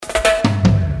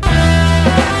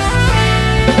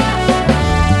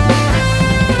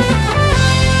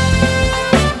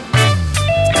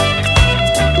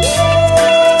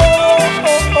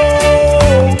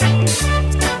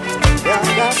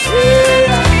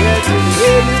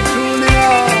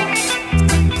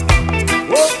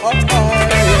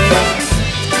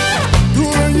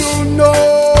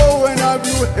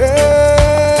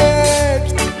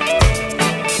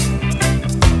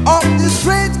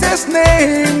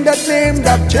name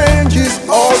that changes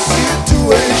all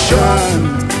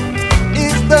situation.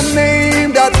 It's the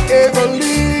name that ever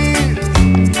lives,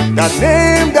 that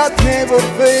name that never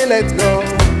faileth, no.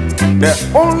 The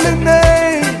only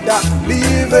name that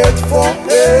liveth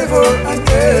forever and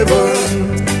ever.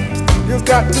 You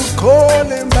got to call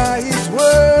him by his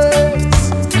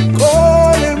words,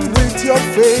 call him with your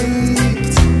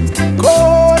faith,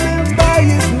 call him by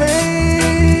his name.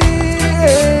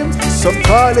 Some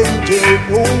call him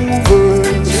Jehovah,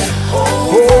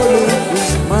 call him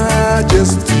his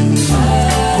majesty,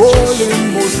 call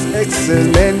him most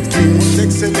excellent king,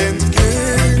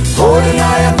 call him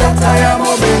I am that I am,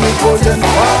 omnipotent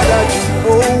Father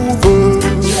Jehovah,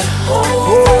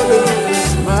 call him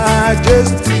his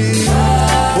majesty,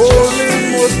 call him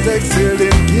most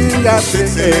excellent king, I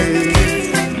say.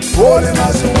 Call him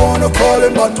as you wanna call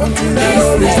him, but one thing you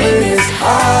know, his name is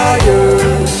higher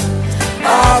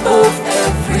above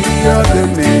every other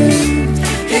name.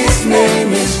 His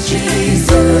name is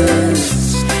Jesus,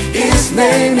 his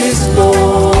name is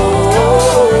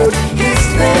Lord, his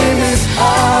name is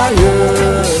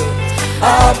higher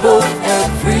above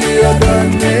every other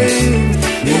name.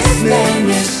 His name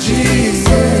is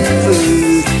Jesus,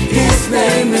 his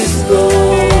name is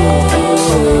Lord.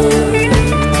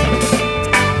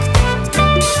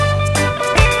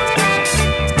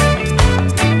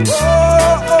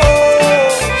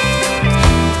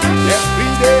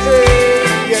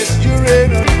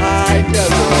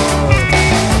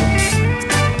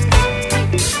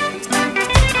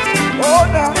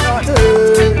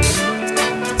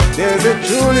 There's a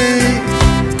truly,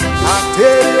 I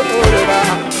tell you all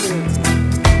about it.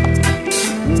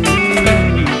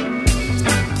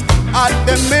 At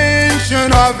the mention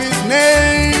of his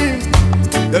name,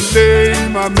 the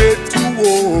lame are made to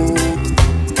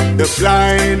walk, the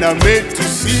blind are made to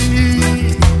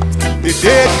see, the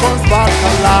dead comes back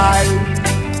alive.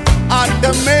 At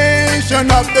the mention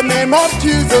of the name of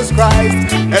Jesus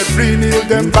Christ, every knee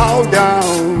them bow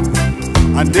down,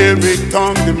 and every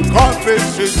tongue them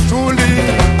confess is truly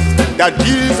that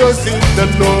Jesus is the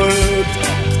Lord.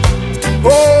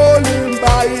 Call him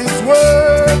by his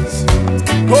words,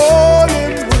 call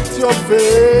him with your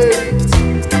faith,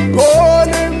 call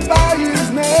him by his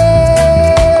name.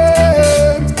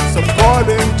 So call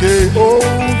him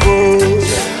Jehovah,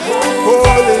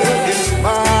 call him his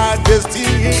majesty,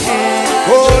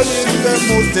 call him the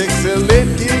most excellent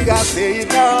king, I say it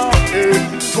now.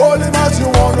 Call him as you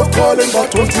want to call him,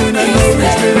 but one thing I know,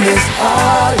 his name is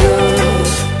higher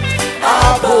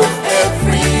above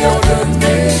every other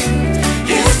name.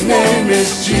 His name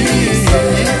is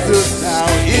Jesus, now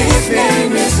his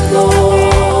name is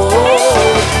Lord,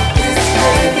 his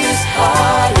name is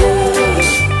higher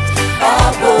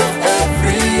above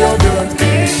every other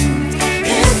name.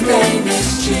 His name is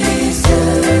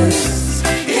Jesus,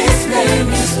 his name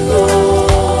is Lord,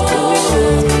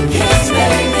 his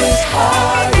name is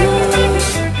higher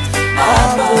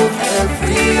above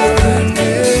every other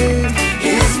name.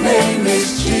 His name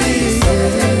is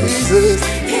Jesus,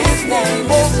 his name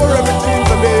is for everything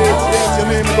the Lord. Yes, your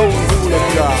name alone, rule of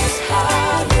God.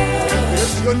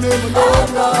 Yes, your name alone,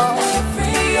 God.